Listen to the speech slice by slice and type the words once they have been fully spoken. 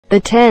The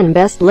 10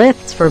 best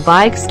lifts for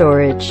bike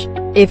storage.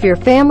 If your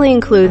family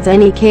includes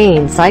any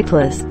cane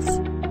cyclists,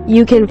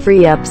 you can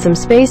free up some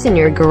space in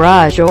your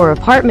garage or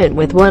apartment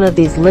with one of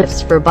these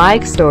lifts for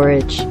bike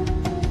storage.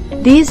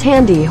 These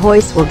handy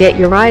hoists will get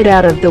your ride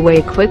out of the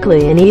way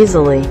quickly and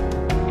easily,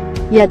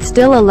 yet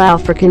still allow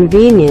for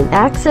convenient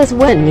access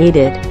when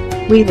needed.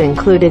 We've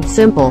included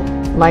simple,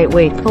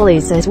 lightweight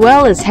pulleys as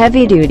well as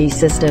heavy-duty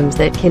systems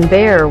that can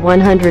bear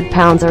 100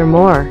 pounds or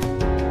more.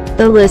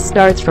 The list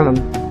starts from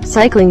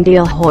Cycling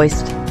Deal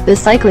Hoist. The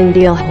Cycling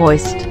Deal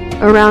Hoist,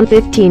 around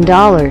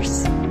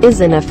 $15,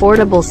 is an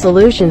affordable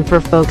solution for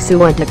folks who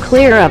want to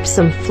clear up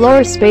some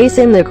floor space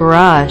in the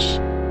garage.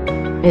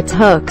 Its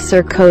hooks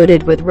are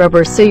coated with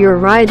rubber so your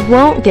ride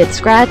won't get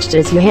scratched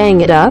as you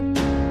hang it up,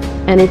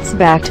 and it's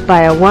backed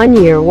by a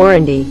 1-year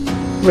warranty.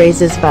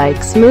 Raises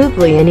bike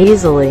smoothly and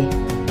easily.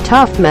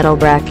 Tough metal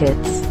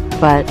brackets,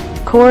 but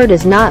cord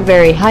is not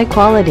very high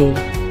quality.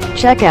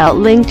 Check out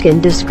link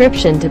in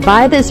description to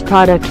buy this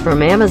product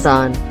from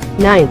Amazon.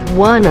 9th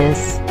one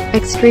is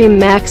Extreme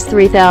Max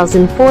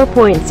 3000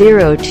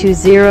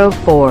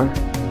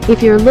 4.0204.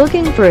 If you're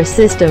looking for a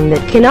system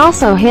that can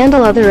also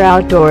handle other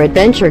outdoor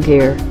adventure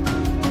gear,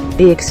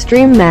 the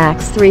Extreme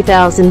Max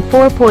 3000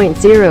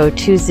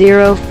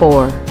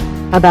 4.0204,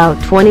 about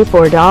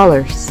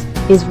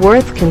 $24, is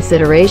worth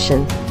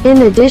consideration.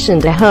 In addition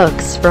to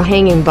hooks for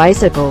hanging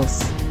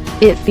bicycles,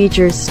 it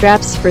features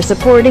straps for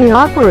supporting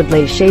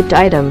awkwardly shaped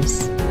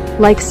items,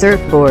 like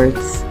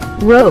surfboards.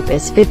 Rope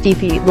is 50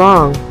 feet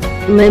long.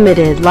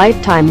 Limited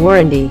lifetime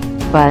warranty,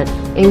 but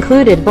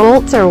included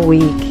bolts are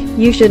weak.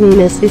 You shouldn't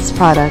miss this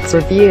product's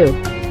review.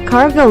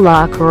 Cargo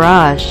Lock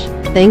Garage.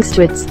 Thanks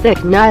to its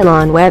thick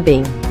nylon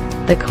webbing,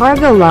 the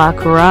Cargo Lock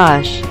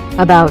Garage,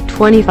 about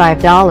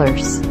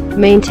 $25,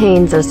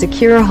 maintains a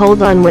secure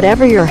hold on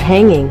whatever you're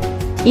hanging,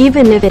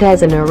 even if it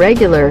has an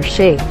irregular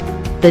shape.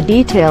 The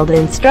detailed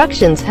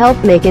instructions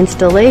help make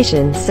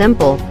installation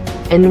simple,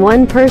 and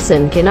one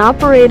person can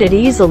operate it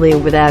easily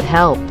without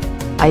help.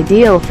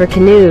 Ideal for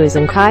canoes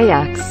and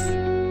kayaks.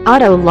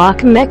 Auto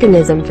lock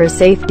mechanism for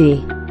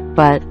safety,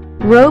 but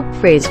rope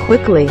frays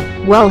quickly.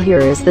 Well, here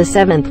is the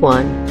 7th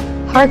one.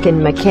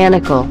 Harken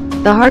Mechanical.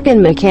 The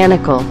Harken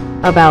Mechanical,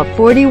 about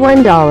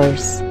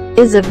 $41,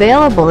 is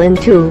available in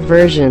 2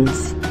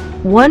 versions.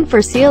 One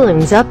for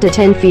ceilings up to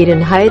 10 feet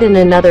in height and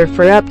another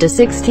for up to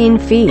 16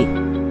 feet.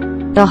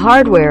 The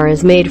hardware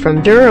is made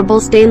from durable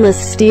stainless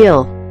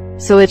steel,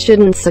 so it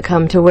shouldn't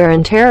succumb to wear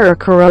and tear or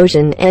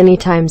corrosion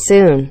anytime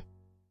soon.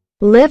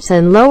 Lifts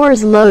and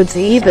lowers loads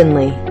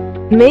evenly.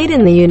 Made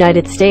in the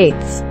United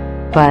States,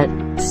 but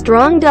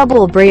strong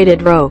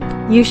double-braided rope.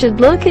 You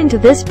should look into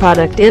this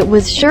product. It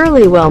was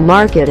surely well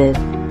marketed.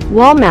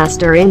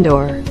 Wallmaster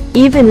Indoor.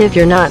 Even if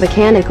you're not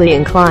mechanically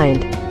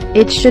inclined,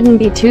 it shouldn't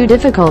be too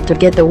difficult to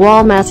get the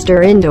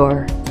Wallmaster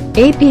Indoor.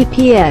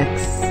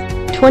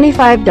 APPX,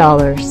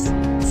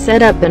 $25.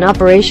 Set up and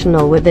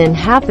operational within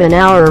half an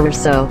hour or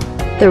so.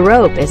 The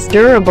rope is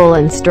durable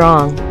and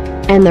strong,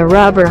 and the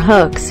rubber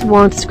hooks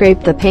won't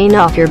scrape the paint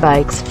off your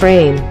bike's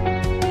frame.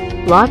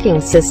 Locking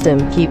system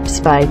keeps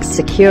bikes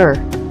secure.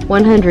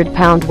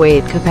 100-pound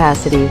weight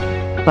capacity,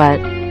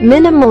 but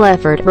minimal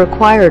effort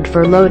required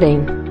for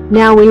loading.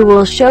 Now we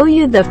will show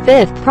you the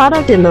 5th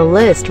product in the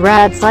list,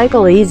 Rad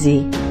Cycle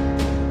Easy.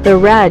 The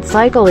Rad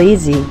Cycle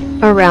Easy,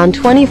 around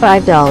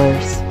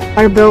 $25,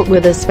 are built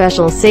with a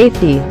special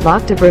safety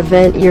lock to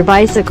prevent your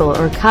bicycle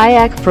or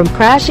kayak from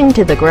crashing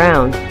to the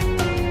ground.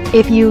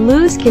 If you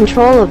lose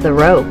control of the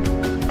rope,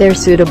 they're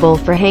suitable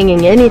for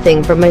hanging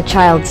anything from a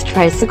child's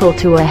tricycle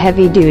to a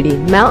heavy-duty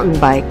mountain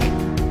bike.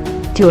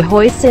 To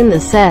hoist in the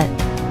set,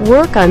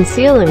 work on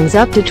ceilings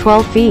up to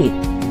 12 feet,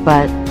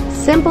 but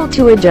simple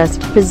to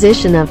adjust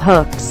position of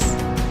hooks.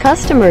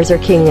 Customers are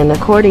king, and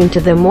according to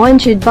them, one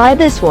should buy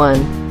this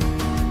one.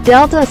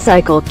 Delta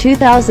Cycle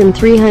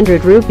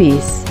 2,300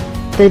 rupees.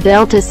 The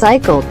Delta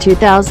Cycle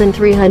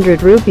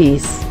 2,300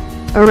 rupees,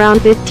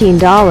 around $15.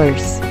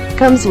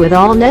 Comes with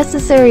all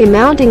necessary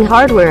mounting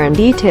hardware and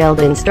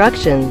detailed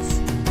instructions,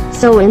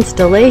 so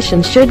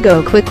installation should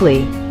go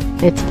quickly.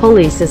 Its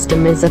pulley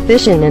system is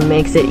efficient and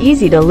makes it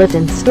easy to lift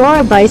and store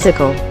a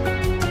bicycle,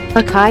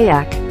 a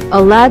kayak, a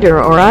ladder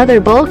or other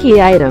bulky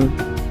item.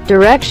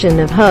 Direction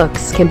of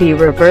hooks can be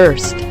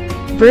reversed.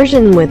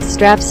 Version with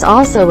straps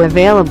also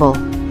available,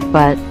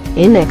 but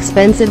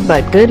inexpensive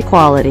but good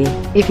quality.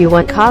 If you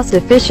want cost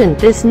efficient,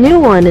 this new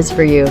one is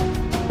for you.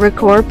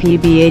 Recore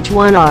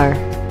PBH1R.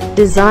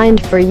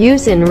 Designed for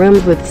use in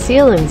rooms with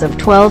ceilings of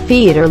 12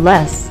 feet or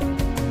less.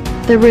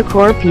 The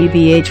Recore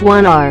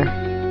PBH1R,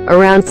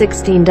 around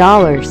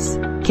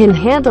 $16, can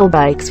handle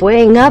bikes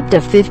weighing up to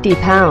 50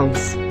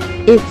 pounds.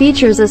 It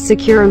features a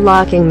secure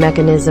locking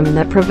mechanism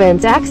that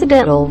prevents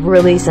accidental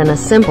release and a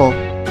simple,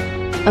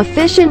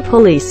 efficient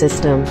pulley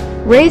system.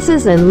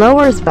 Raises and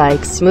lowers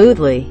bikes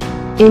smoothly.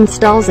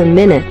 Installs in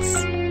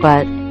minutes,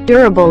 but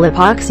durable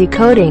epoxy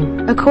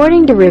coating.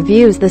 According to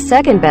reviews, the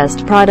 2nd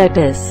best product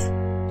is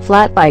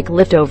Flat Bike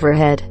Lift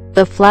Overhead.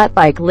 The Flat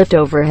Bike Lift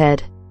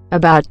Overhead,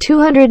 about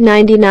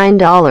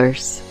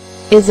 $299,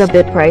 is a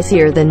bit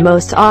pricier than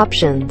most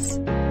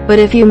options, But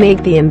if you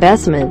make the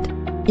investment,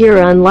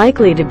 you're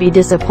unlikely to be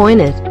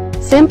disappointed.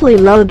 Simply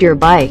load your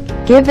bike,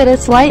 give it a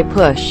slight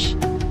push,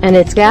 and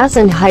its gas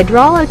and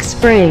hydraulic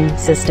spring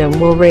system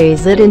will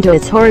raise it into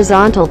its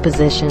horizontal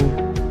position.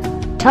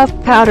 Tough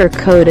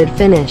powder-coated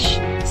finish,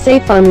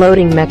 safe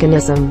unloading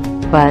mechanism,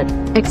 but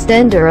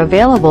extender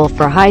available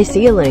for high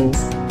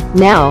ceilings.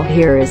 Now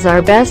here is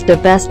our best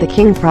of the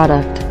king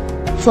product.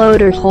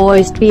 Floater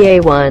Hoist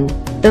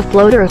BA1. The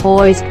Floater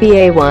Hoist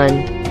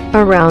BA1,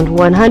 around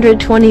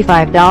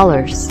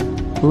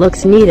 $125.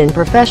 Looks neat and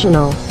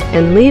professional,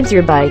 and leaves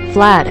your bike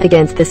flat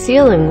against the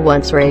ceiling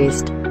once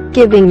raised,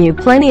 giving you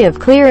plenty of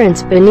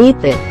clearance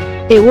beneath it.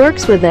 It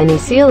works with any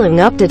ceiling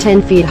up to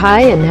 10 feet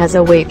high and has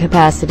a weight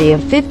capacity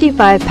of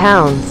 55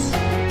 pounds.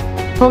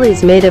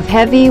 Pulleys made of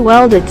heavy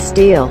welded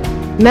steel.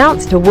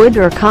 Mounts to wood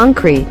or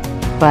concrete,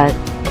 but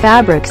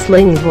fabric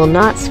slings will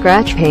not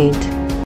scratch paint.